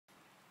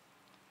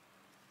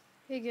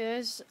Hey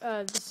guys,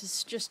 this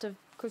is just a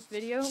quick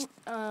video.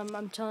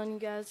 I'm telling you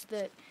guys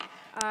that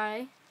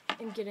I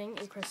am getting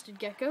a Crested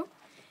Gecko,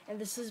 and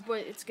this is what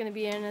it's going to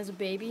be in as a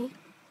baby.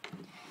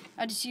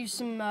 I just used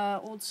some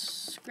old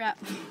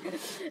scraps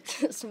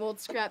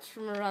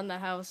from around the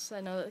house.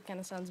 I know that kind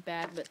of sounds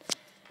bad, but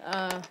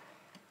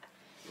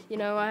you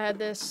know, I had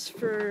this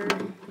for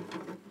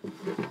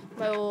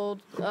my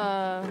old,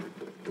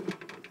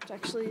 it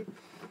actually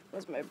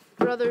was my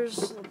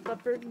brother's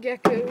leopard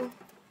gecko.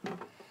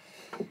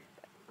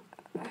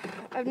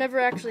 I've never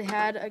actually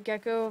had a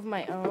gecko of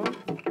my own,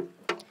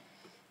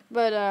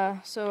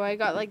 but so I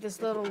got like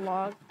this little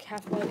log,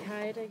 half-log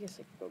hide. I guess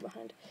I could go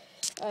behind.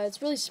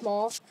 It's really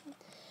small.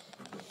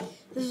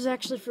 This is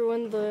actually for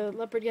when the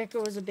leopard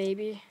gecko was a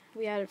baby.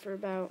 We had it for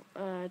about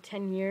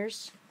 10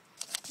 years.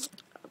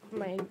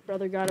 My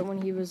brother got it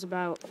when he was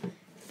about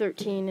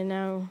 13, and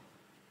now,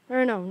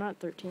 or no, not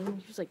 13.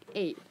 He was like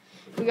 8.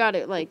 We got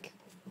it like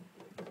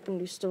when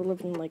we still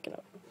lived in like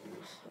a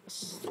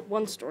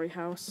one-story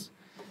house.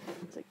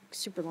 It's like a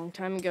super long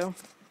time ago.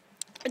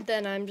 And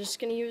then I'm just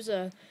gonna use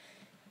a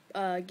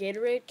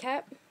Gatorade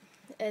cap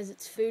as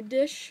its food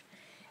dish.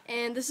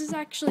 And this is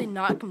actually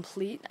not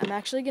complete. I'm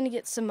actually gonna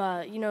get some,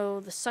 you know,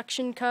 the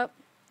suction cup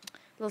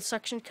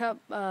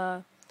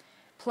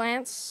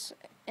plants,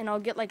 and I'll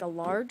get like a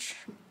large.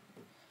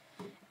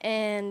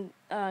 And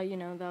you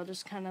know, they'll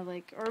just kind of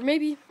like, or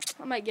maybe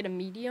I might get a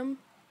medium,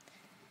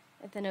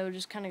 and then it would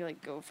just kind of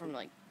like go from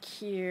like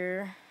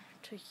here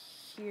to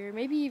here.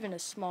 Maybe even a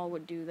small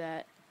would do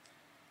that.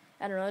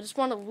 I don't know, I just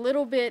want a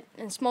little bit,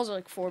 and smalls are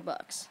like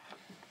 $4.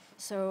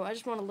 So I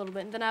just want a little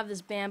bit. And then I have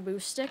this bamboo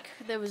stick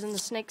that was in the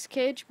snake's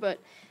cage, but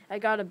I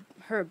got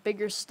her a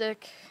bigger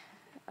stick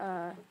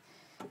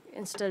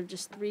instead of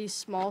just 3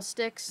 small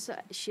sticks.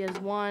 She has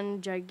one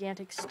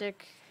gigantic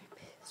stick.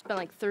 Spent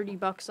like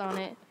 $30 on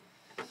it.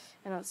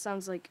 I know it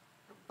sounds like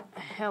a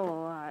hell of a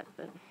lot,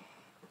 but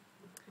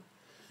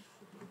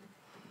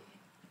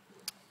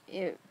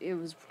it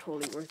was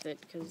totally worth it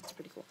because it's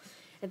pretty cool.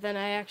 And then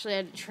I actually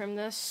had to trim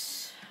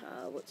this.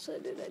 What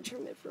side did I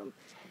trim it from?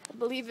 I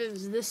believe it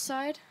was this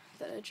side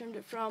that I trimmed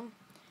it from.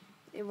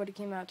 It would have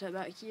came out to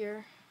about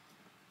here.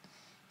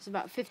 It's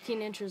about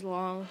 15 inches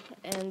long,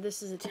 and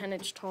this is a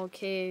 10-inch tall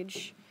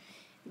cage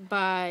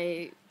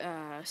by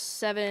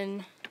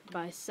 7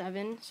 by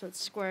 7, so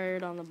it's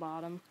squared on the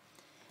bottom,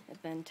 and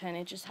then 10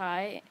 inches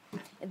high.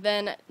 And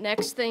then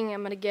next thing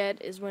I'm gonna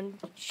get is when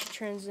she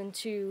turns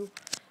into,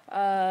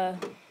 because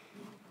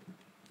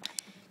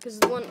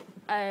the one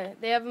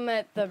they have them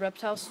at the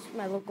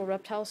my local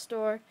reptile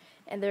store,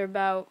 and they're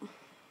about,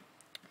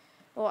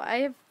 well, I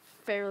have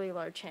fairly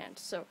large hands,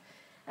 so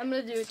I'm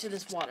gonna do it to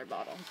this water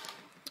bottle.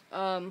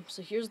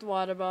 So here's the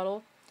water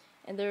bottle,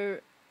 and they're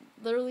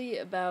literally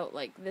about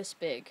like this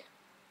big.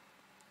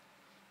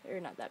 They're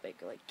not that big,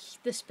 like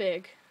this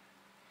big.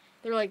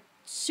 They're like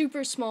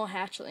super small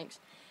hatchlings,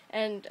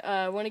 and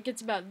when it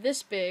gets about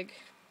this big,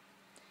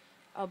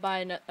 I'll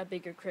buy a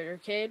bigger critter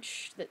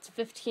cage that's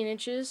 15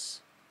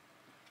 inches,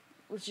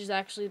 which is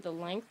actually the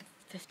length,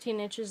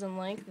 15 inches in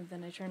length, and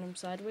then I turn them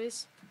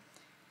sideways.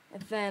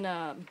 And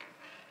then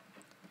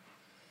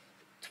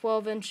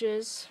 12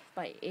 inches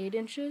by 8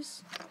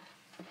 inches.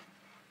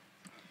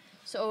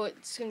 So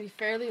it's going to be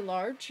fairly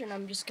large, and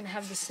I'm just going to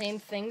have the same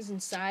things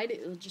inside.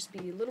 It will just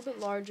be a little bit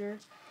larger.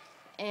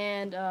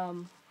 And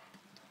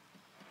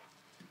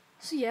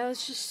so yeah,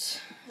 let's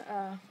just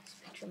let's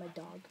picture my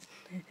dog.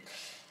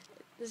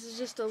 This is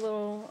just a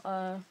little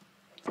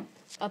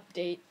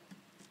update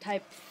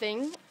type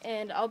thing,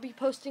 and I'll be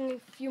posting a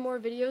few more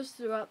videos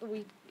throughout the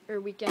week or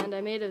weekend.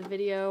 I made a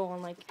video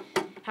on like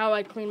how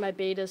I clean my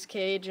beta's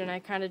cage, and I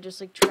kind of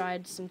just like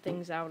tried some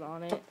things out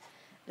on it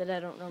that I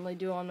don't normally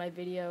do on my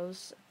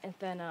videos. And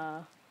then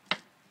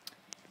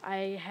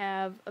I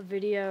have a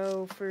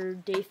video for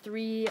day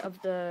 3 of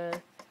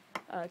the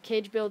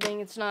cage building.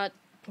 It's not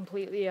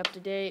completely up to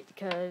date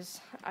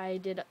because I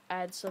did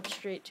add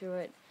substrate to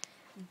it,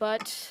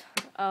 but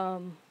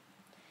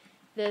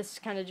this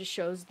kind of just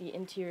shows the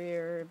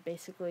interior,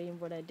 basically,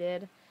 what I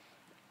did.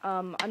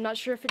 I'm not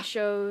sure if it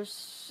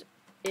shows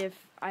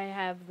if I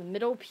have the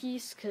middle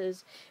piece,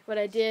 because what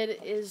I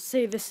did is,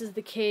 say this is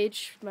the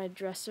cage, my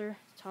dresser,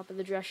 top of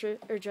the dresser,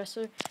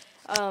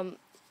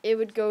 it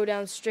would go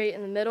down straight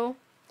in the middle,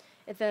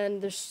 and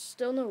then there's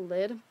still no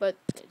lid, but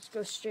it just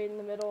goes straight in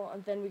the middle.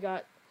 And then we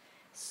got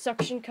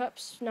suction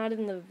cups, not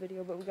in the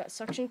video, but we got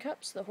suction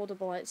cups that hold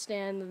up a light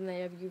stand, and they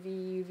have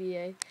UV,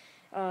 UVA,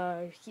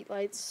 heat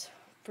lights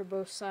for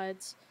both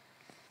sides.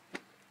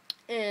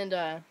 And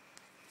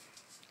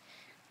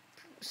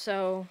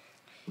so,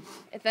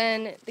 and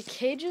then the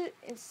cage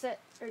is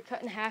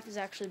cut in half is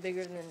actually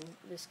bigger than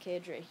this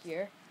cage right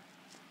here.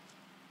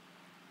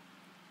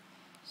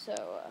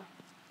 So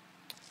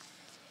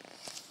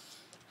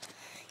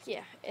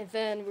yeah, and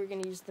then we're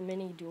gonna use the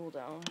mini dual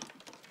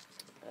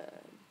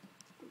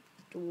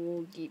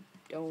deep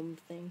dome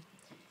thing,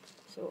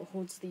 so it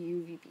holds the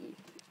UVB.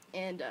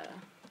 And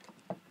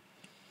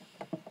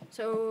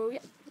so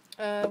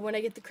yeah, when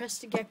I get the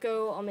Crested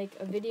Gecko, I'll make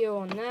a video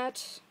on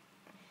that.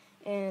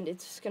 and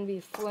it's going to be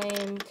a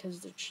flame because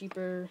they're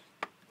cheaper,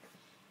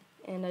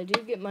 and I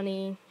do get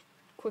money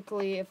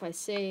quickly if I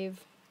save.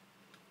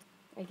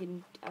 I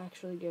can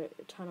actually get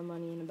a ton of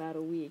money in about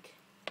a week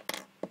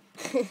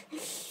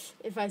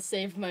if I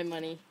saved my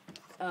money.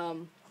 I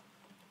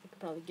could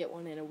probably get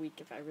one in a week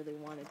if I really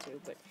wanted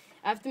to, but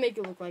I have to make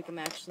it look like I'm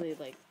actually,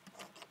 like,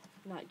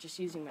 not just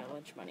using my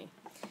lunch money.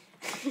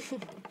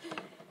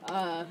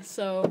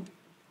 So,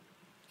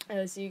 I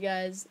will see you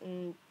guys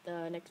in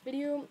the next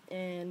video,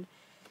 and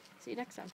see you next time.